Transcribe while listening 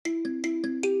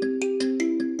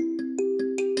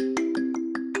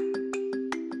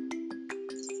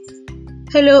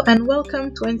Hello and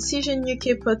welcome to Incision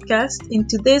UK podcast. In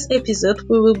today's episode,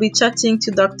 we will be chatting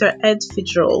to Dr. Ed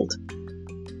Fitzgerald.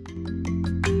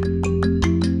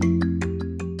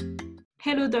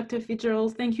 Hello, Dr.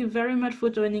 Fitzgerald. Thank you very much for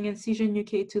joining Incision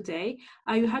UK today.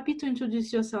 Are you happy to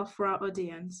introduce yourself for our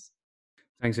audience?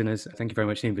 Thanks, Inez. Thank you very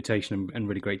much for the invitation and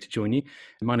really great to join you.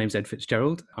 My name's Ed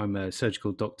Fitzgerald. I'm a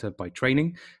surgical doctor by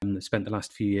training and spent the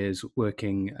last few years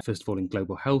working, first of all, in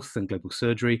global health and global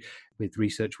surgery with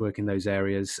research work in those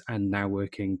areas, and now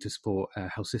working to support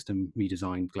health system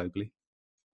redesign globally.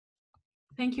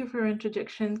 Thank you for your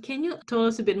introduction. Can you tell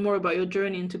us a bit more about your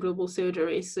journey into global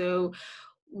surgery? So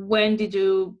when did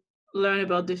you learn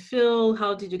about the field?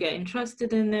 How did you get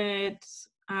interested in it?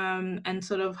 And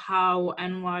sort of how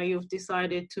and why you've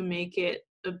decided to make it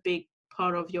a big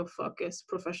part of your focus,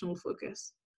 professional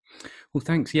focus. Well,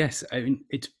 thanks. Yes,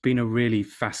 it's been a really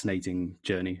fascinating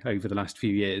journey over the last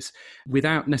few years.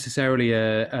 Without necessarily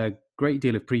a great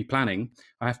deal of pre-planning,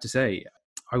 I have to say,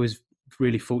 I was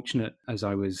really fortunate as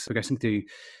I was progressing through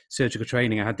surgical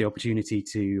training. I had the opportunity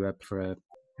to for a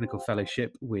clinical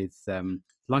fellowship with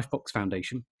Lifebox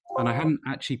Foundation. And I hadn't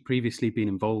actually previously been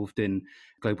involved in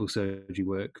global surgery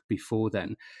work before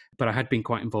then, but I had been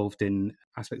quite involved in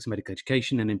aspects of medical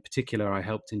education. And in particular, I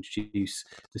helped introduce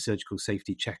the surgical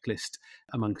safety checklist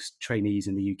amongst trainees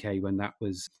in the UK when that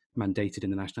was mandated in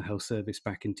the National Health Service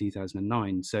back in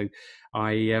 2009. So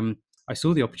I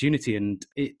saw the opportunity, and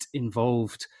it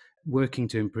involved working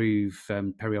to improve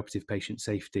perioperative patient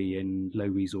safety in low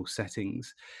resource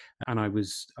settings. And I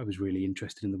was really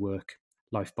interested in the work.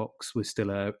 Lifebox was still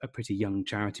a pretty young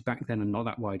charity back then and not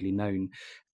that widely known.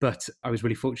 But I was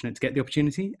really fortunate to get the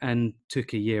opportunity and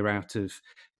took a year out of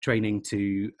training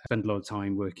to spend a lot of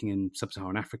time working in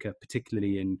sub-Saharan Africa,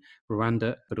 particularly in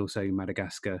Rwanda, but also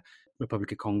Madagascar,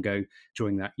 Republic of Congo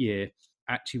during that year,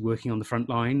 actually working on the front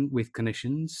line with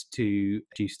clinicians to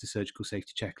produce the surgical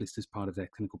safety checklist as part of their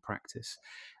clinical practice.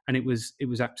 And it was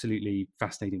absolutely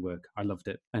fascinating work. I loved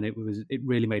it, and it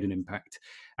really made an impact.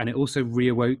 And it also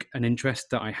reawoke an interest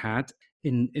that I had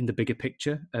in the bigger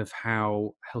picture of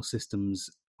how health systems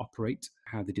operate,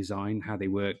 how they design, how they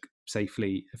work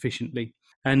safely, efficiently.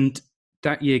 And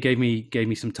that year gave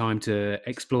me some time to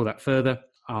explore that further.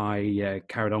 I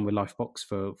carried on with Lifebox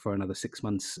for another 6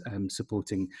 months,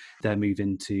 supporting their move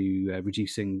into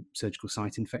reducing surgical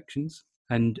site infections.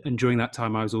 And during that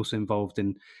time, I was also involved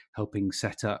in helping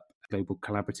set up global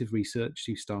collaborative research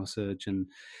through StarSurge and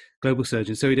Global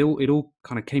Surgeon. So it all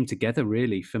kind of came together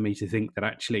really for me to think that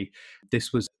actually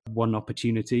this was one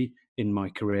opportunity in my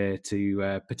career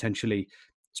to potentially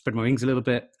spread my wings a little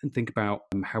bit and think about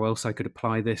how else I could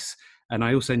apply this. And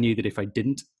I also knew that if I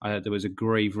didn't, there was a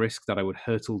grave risk that I would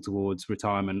hurtle towards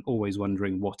retirement, always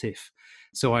wondering what if.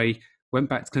 So I went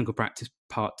back to clinical practice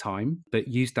part-time, but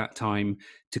used that time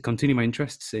to continue my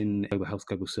interests in global health,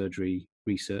 global surgery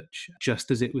research,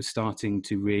 just as it was starting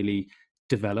to really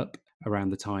develop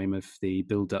around the time of the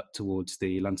build-up towards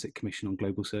the Lancet Commission on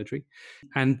Global Surgery.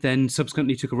 And then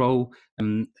subsequently took a role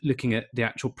looking at the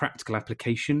actual practical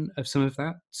application of some of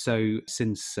that. So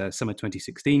since summer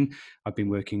 2016, I've been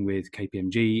working with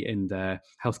KPMG in their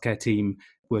healthcare team,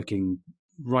 working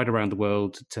right around the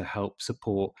world to help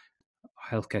support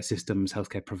healthcare systems,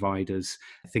 healthcare providers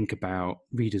think about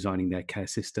redesigning their care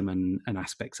system and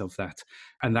aspects of that.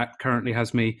 And that currently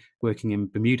has me working in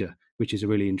Bermuda, which is a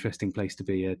really interesting place to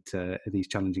be at these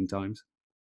challenging times.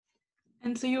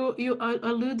 And so you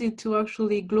alluded to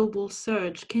actually Global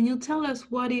Surge. Can you tell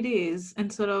us what it is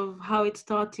and sort of how it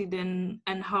started and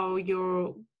how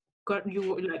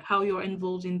how you're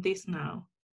involved in this now?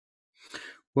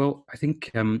 Well, I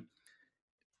think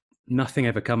nothing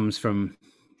ever comes from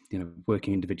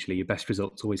working individually. Your best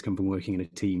results always come from working in a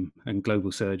team, and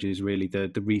Global Surge is really the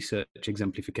research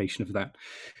exemplification of that.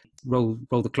 Roll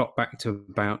the clock back to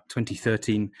about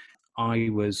 2013. I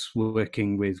was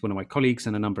working with one of my colleagues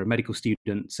and a number of medical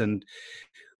students, and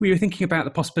we were thinking about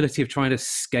the possibility of trying to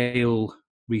scale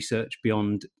research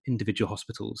beyond individual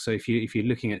hospitals. So if you're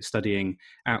looking at studying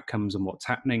outcomes and what's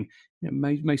happening,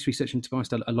 most research, and to be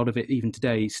honest, a lot of it even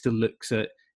today still looks at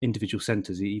individual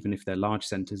centres. Even if they're large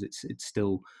centres, it's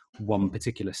still one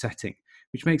particular setting,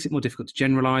 which makes it more difficult to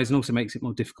generalise and also makes it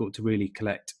more difficult to really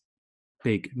collect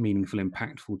big, meaningful,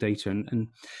 impactful data. And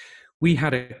we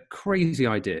had a crazy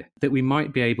idea that we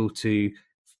might be able to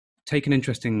take an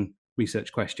interesting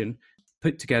research question,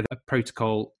 put together a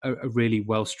protocol, a really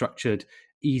well-structured,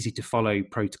 easy to follow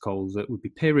protocol that would be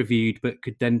peer reviewed, but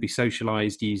could then be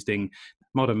socialized using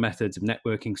modern methods of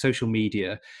networking, social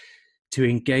media, to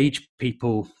engage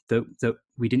people that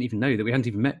we didn't even know, that we hadn't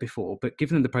even met before, but give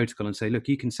them the protocol and say, look,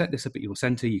 you can set this up at your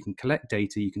center, you can collect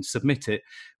data, you can submit it,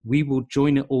 we will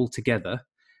join it all together,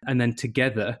 and then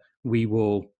together we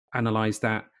will analyze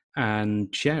that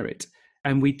and share it.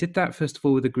 And we did that, first of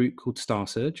all, with a group called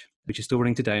StarSurge, which is still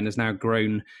running today and has now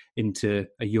grown into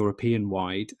a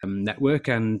European-wide network,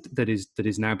 and that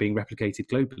is now being replicated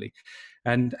globally.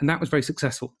 And that was very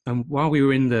successful. And while we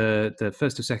were in the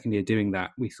first or second year doing that,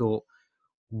 we thought,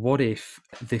 what if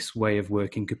this way of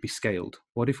working could be scaled?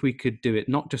 What if we could do it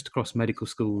not just across medical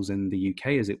schools in the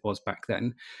UK as it was back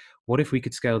then? What if we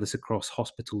could scale this across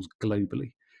hospitals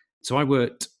globally? So I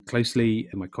worked closely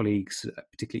with my colleagues,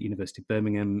 particularly at University of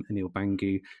Birmingham, Anil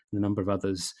Bangu, and a number of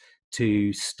others,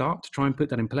 to start to try and put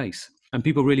that in place. And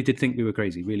people really did think we were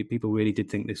crazy. People really did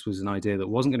think this was an idea that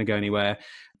wasn't going to go anywhere.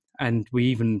 And we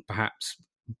even perhaps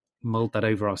mulled that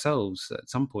over ourselves at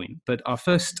some point. But our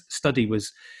first study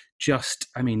was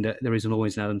there isn't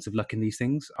always an element of luck in these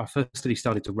things. Our first study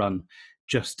started to run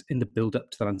just in the build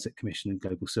up to the Lancet Commission in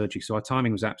Global Surgery. So our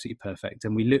timing was absolutely perfect.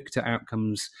 And we looked at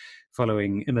outcomes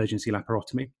following emergency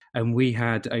laparotomy. And we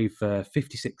had over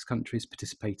 56 countries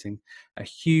participating, a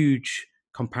huge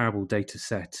comparable data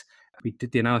set. We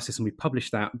did the analysis and we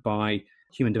published that by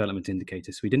human development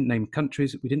indicators. So we didn't name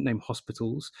countries, we didn't name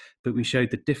hospitals, but we showed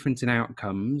the difference in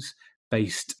outcomes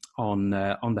based on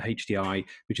the HDI,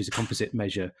 which is a composite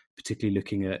measure, particularly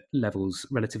looking at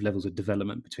relative levels of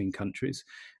development between countries.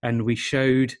 And we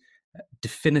showed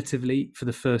definitively for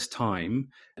the first time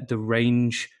the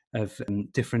range of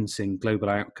difference in global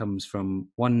outcomes from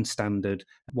one standard,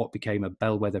 what became a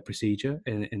bellwether procedure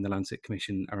in the Lancet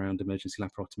Commission around emergency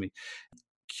laparotomy.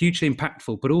 Hugely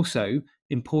impactful, but also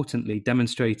importantly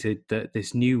demonstrated that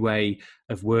this new way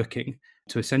of working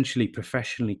to essentially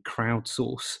professionally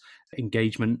crowdsource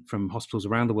engagement from hospitals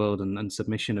around the world and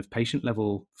submission of patient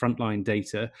level frontline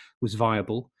data was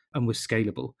viable and was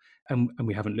scalable. And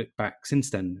we haven't looked back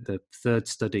since then. The third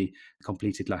study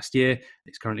completed last year.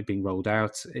 It's currently being rolled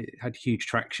out. It had huge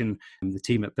traction. The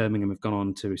team at Birmingham have gone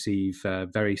on to receive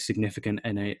very significant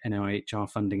NIHR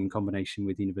funding in combination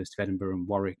with the University of Edinburgh and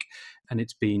Warwick. And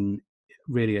it's been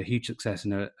really a huge success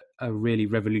and a really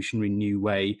revolutionary new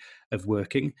way of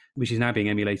working, which is now being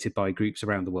emulated by groups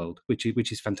around the world,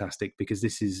 which is fantastic because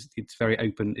it's very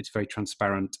open, it's very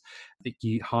transparent,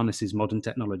 it harnesses modern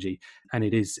technology, and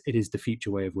it is the future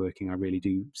way of working. I really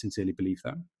do sincerely believe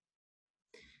that.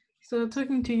 So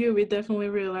talking to you, we definitely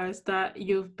realized that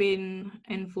you've been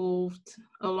involved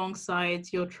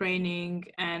alongside your training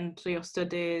and your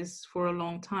studies for a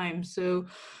long time. So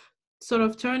sort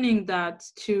of turning that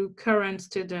to current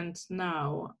students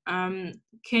now,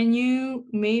 can you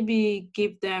maybe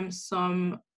give them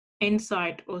some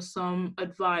insight or some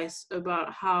advice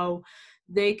about how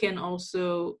they can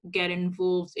also get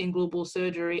involved in global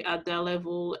surgery at their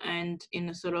level and in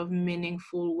a sort of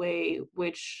meaningful way,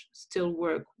 which still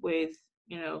work with,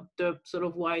 the sort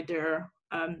of wider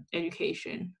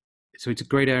education? So it's a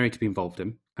great area to be involved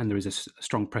in, and there is a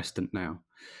strong precedent now.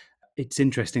 It's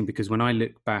interesting because when I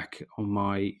look back on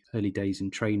my early days in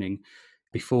training,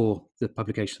 before the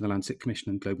publication of the Lancet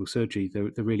Commission on Global Surgery, there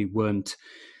really weren't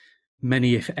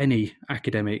many, if any,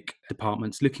 academic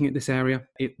departments looking at this area.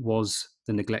 It was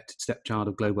the neglected stepchild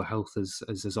of global health, as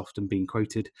has often been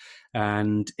quoted,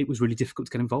 and it was really difficult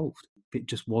to get involved. It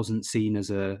just wasn't seen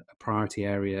as a priority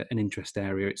area, an interest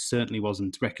area. It certainly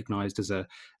wasn't recognised as a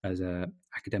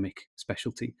academic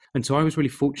specialty. And so I was really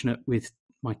fortunate with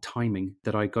my timing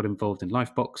that I got involved in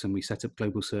Lifebox, and we set up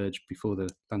Global Surge before the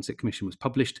Lancet Commission was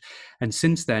published. And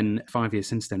since then, 5 years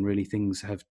since then, really things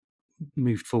have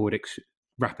moved forward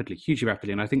rapidly, hugely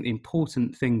rapidly. And I think the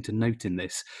important thing to note in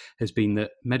this has been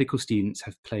that medical students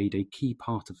have played a key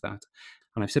part of that.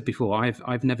 And I've said before,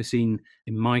 I've never seen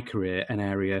in my career an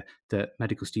area that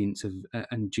medical students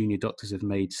and junior doctors have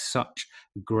made such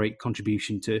a great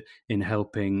contribution to in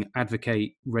helping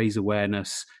advocate, raise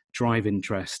awareness, drive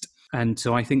interest. And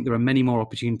so I think there are many more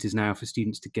opportunities now for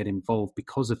students to get involved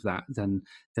because of that than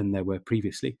there were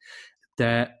previously.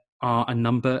 There are a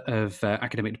number of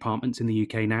academic departments in the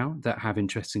UK now that have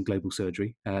interests in global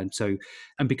surgery. And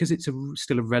because it's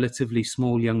still a relatively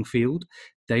small young field,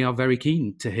 they are very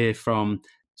keen to hear from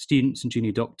students and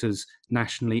junior doctors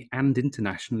nationally and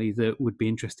internationally that would be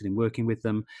interested in working with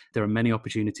them. There are many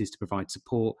opportunities to provide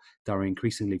support. There are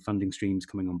increasingly funding streams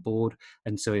coming on board.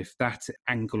 And so if that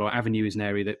angle or avenue is an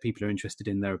area that people are interested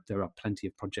in, there are plenty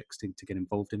of projects to get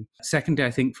involved in. Secondly,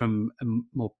 I think from a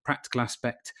more practical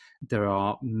aspect, there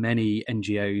are many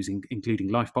NGOs,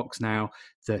 including Lifebox now,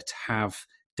 that have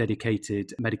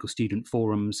dedicated medical student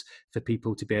forums for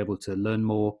people to be able to learn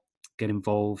more, get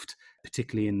involved,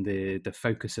 particularly in the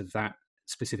focus of that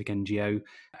specific NGO.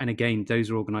 And again,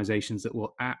 those are organisations that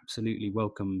will absolutely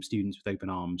welcome students with open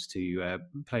arms to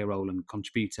play a role and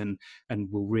contribute, and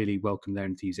will really welcome their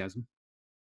enthusiasm.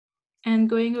 And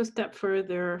going a step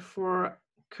further for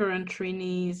current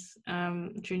trainees,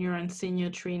 junior and senior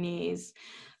trainees,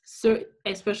 so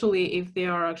especially if they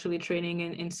are actually training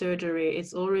in surgery,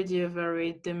 it's already a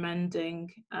very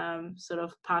demanding sort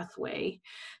of pathway.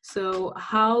 So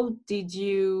how did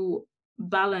you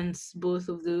balance both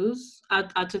of those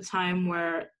at a time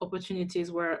where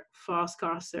opportunities were far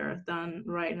scarcer than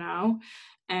right now?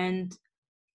 And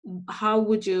how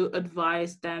would you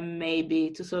advise them maybe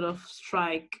to sort of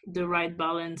strike the right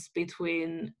balance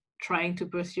between trying to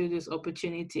pursue these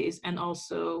opportunities and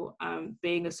also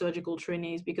being a surgical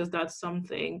trainee, because that's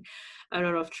something a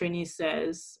lot of trainees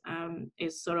says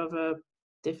is sort of a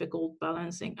difficult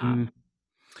balancing act.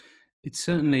 It's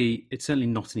certainly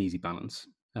not an easy balance,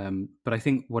 but I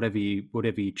think whatever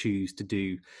you choose to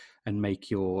do and make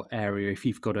your area, if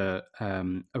you've got a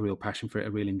real passion for it,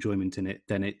 a real enjoyment in it,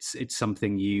 then it's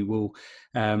something you will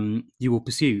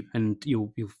pursue, and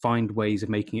you'll find ways of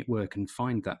making it work and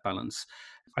find that balance.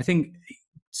 I think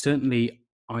certainly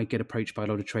I get approached by a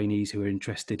lot of trainees who are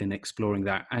interested in exploring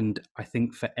that, and I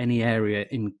think for any area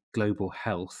in global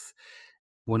health,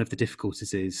 one of the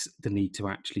difficulties is the need to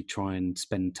actually try and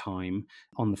spend time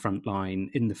on the front line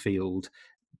in the field,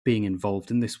 being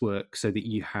involved in this work, so that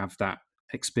you have that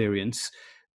experience.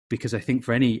 Because I think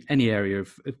for any area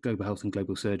of global health and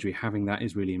global surgery, having that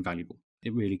is really invaluable.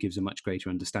 It really gives a much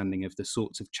greater understanding of the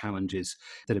sorts of challenges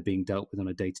that are being dealt with on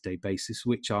a day-to-day basis,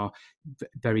 which are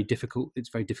very difficult. It's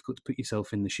very difficult to put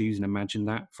yourself in the shoes and imagine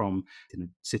that from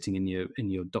sitting in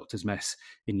your doctor's mess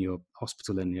in your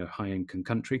hospital in your high-income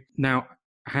country. Now,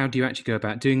 how do you actually go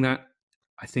about doing that?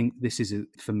 I think this is,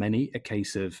 for many, a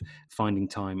case of finding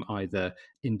time either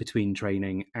in between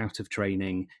training, out of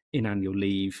training, in annual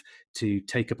leave, to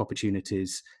take up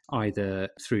opportunities either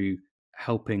through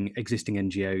helping existing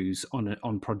NGOs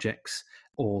on projects,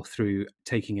 or through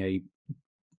taking a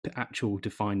actual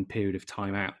defined period of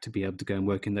time out to be able to go and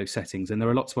work in those settings. And there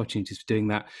are lots of opportunities for doing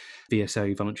that.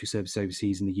 VSO, Voluntary Service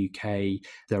Overseas in the UK.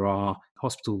 There are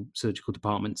hospital surgical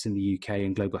departments in the UK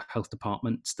and global health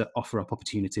departments that offer up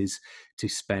opportunities to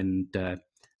spend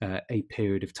a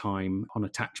period of time on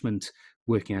attachment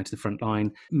working out to the front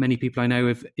line. Many people I know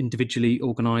have individually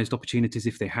organised opportunities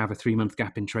if they have a 3-month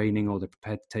gap in training, or they're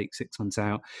prepared to take 6 months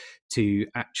out, to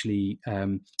actually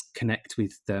connect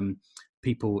with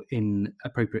people in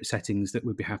appropriate settings that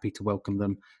would be happy to welcome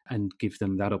them and give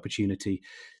them that opportunity.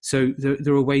 So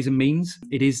there are ways and means.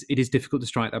 It is difficult to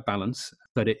strike that balance,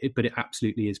 but it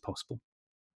absolutely is possible.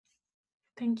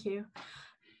 Thank you.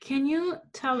 Can you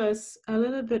tell us a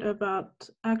little bit about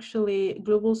actually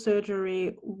global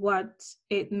surgery, what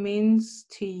it means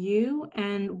to you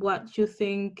and what you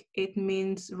think it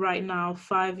means right now,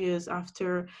 5 years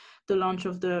after the launch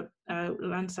of the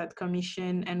Landsat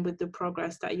Commission, and with the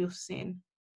progress that you've seen?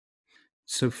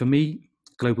 So for me,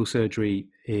 global surgery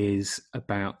is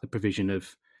about the provision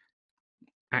of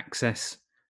access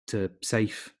to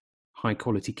safe, high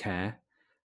quality care,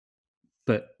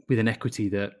 but with an equity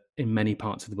that in many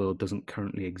parts of the world doesn't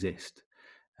currently exist.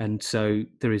 And so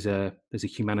there's a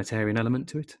humanitarian element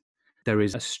to it. There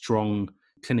is a strong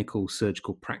clinical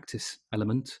surgical practice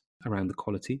element around the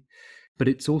quality, but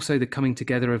it's also the coming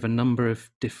together of a number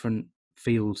of different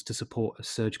fields to support a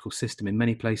surgical system in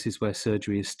many places where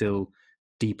surgery is still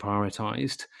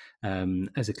deprioritized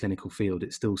as a clinical field.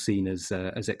 It's still seen as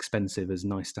expensive, as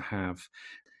nice to have.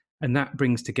 And that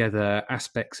brings together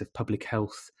aspects of public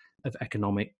health, of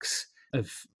economics, of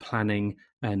planning,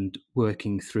 and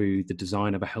working through the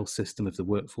design of a health system, of the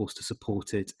workforce to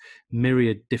support it,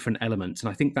 myriad different elements. And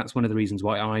I think that's one of the reasons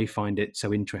why I find it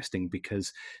so interesting,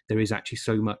 because there is actually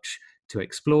so much to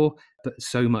explore, but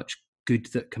so much good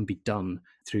that can be done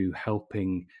through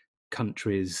helping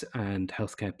countries and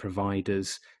healthcare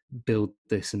providers build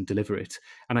this and deliver it.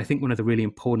 And I think one of the really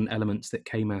important elements that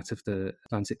came out of the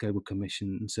Lancet Global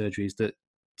Commission on Surgery is that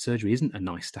surgery isn't a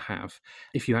nice to have.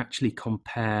 If you actually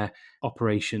compare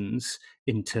operations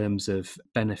in terms of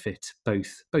benefit,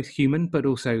 both human but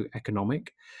also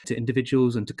economic, to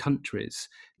individuals and to countries,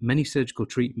 many surgical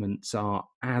treatments are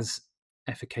as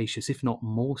efficacious, if not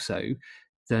more so,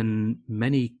 than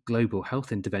many global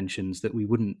health interventions that we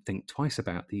wouldn't think twice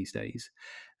about these days.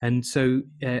 And so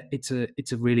it's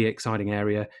a really exciting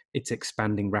area. It's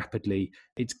expanding rapidly.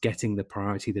 It's getting the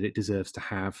priority that it deserves to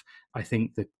have. I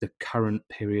think that the current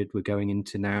period we're going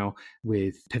into now,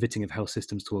 with pivoting of health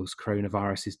systems towards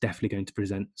coronavirus, is definitely going to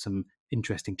present some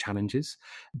interesting challenges.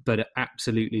 But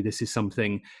absolutely, this is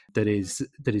something that is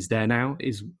there now,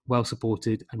 is well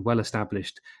supported and well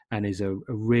established, and is a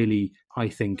really, I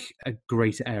think, a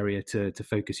great area to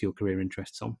focus your career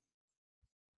interests on.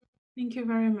 Thank you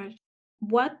very much.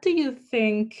 What do you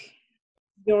think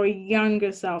your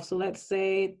younger self, so let's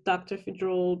say Dr.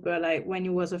 Fitzgerald, but like when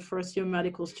you was a first year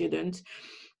medical student,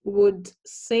 would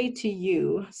say to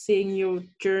you, seeing your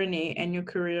journey and your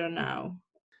career now?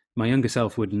 My younger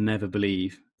self would never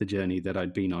believe the journey that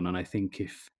I'd been on. And I think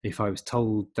if I was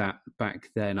told that back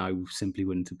then, I simply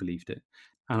wouldn't have believed it.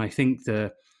 And I think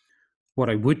what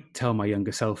I would tell my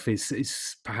younger self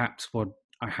is perhaps what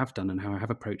I have done and how I have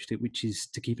approached it, which is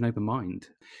to keep an open mind.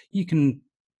 You can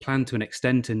plan to an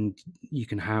extent and you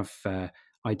can have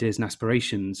ideas and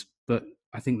aspirations, but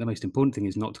I think the most important thing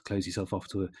is not to close yourself off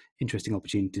to interesting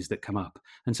opportunities that come up.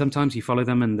 And sometimes you follow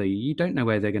them and you don't know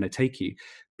where they're going to take you,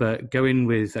 but go in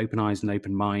with open eyes and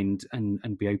open mind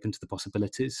and be open to the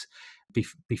possibilities,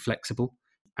 be flexible,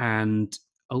 and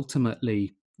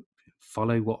ultimately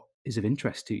follow what is of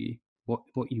interest to you,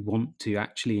 what you want to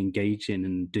actually engage in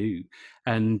and do.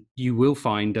 And you will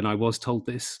find, and I was told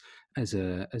this as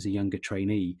a younger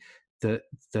trainee, that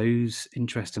those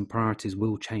interests and priorities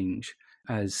will change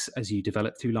as you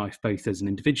develop through life, both as an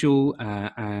individual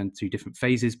and through different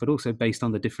phases, but also based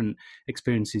on the different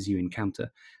experiences you encounter.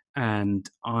 And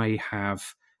I have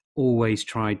always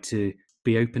tried to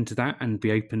be open to that and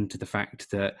be open to the fact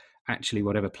that actually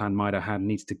whatever plan might have had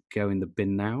needs to go in the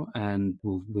bin now, and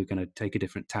we're going to take a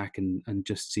different tack and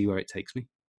just see where it takes me.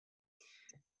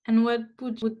 And what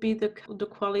would be the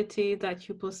quality that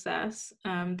you possess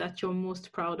that you're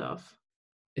most proud of?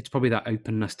 It's probably that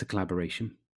openness to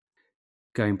collaboration.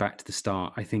 Going back to the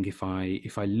start, I think if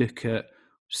I look at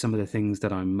some of the things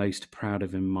that I'm most proud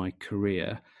of in my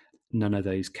career, none of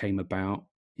those came about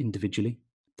individually.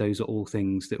 Those are all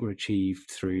things that were achieved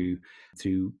through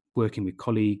working with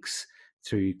colleagues,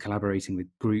 through collaborating with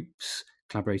groups,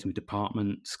 collaborating with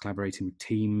departments, collaborating with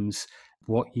teams.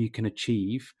 What you can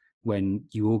achieve when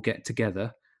you all get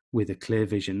together with a clear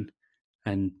vision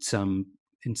and some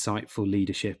insightful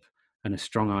leadership and a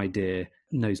strong idea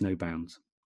knows no bounds.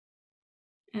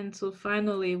 And so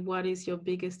finally, what is your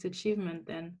biggest achievement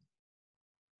then?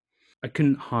 I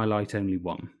couldn't highlight only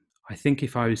one. I think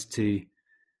if I was to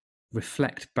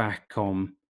reflect back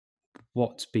on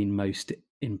what's been most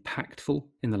impactful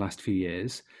in the last few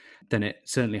years, then it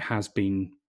certainly has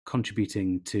been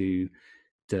contributing to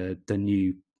the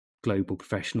new global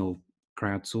professional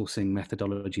crowdsourcing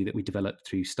methodology that we developed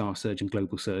through StarSurge and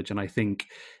Global Surge. And I think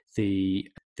the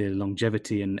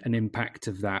longevity and impact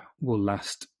of that will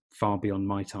last far beyond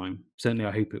my time. Certainly,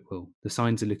 I hope it will. The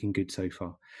signs are looking good so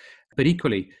far. But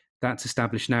equally, that's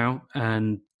established now,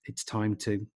 and it's time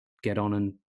to get on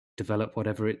and develop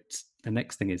whatever the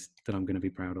next thing is that I'm going to be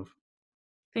proud of.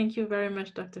 Thank you very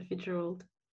much, Dr. Fitzgerald.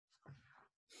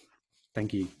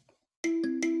 Thank you.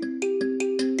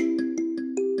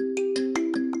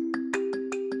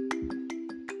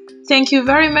 Thank you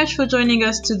very much for joining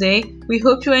us today. We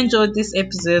hope you enjoyed this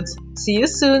episode. See you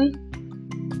soon.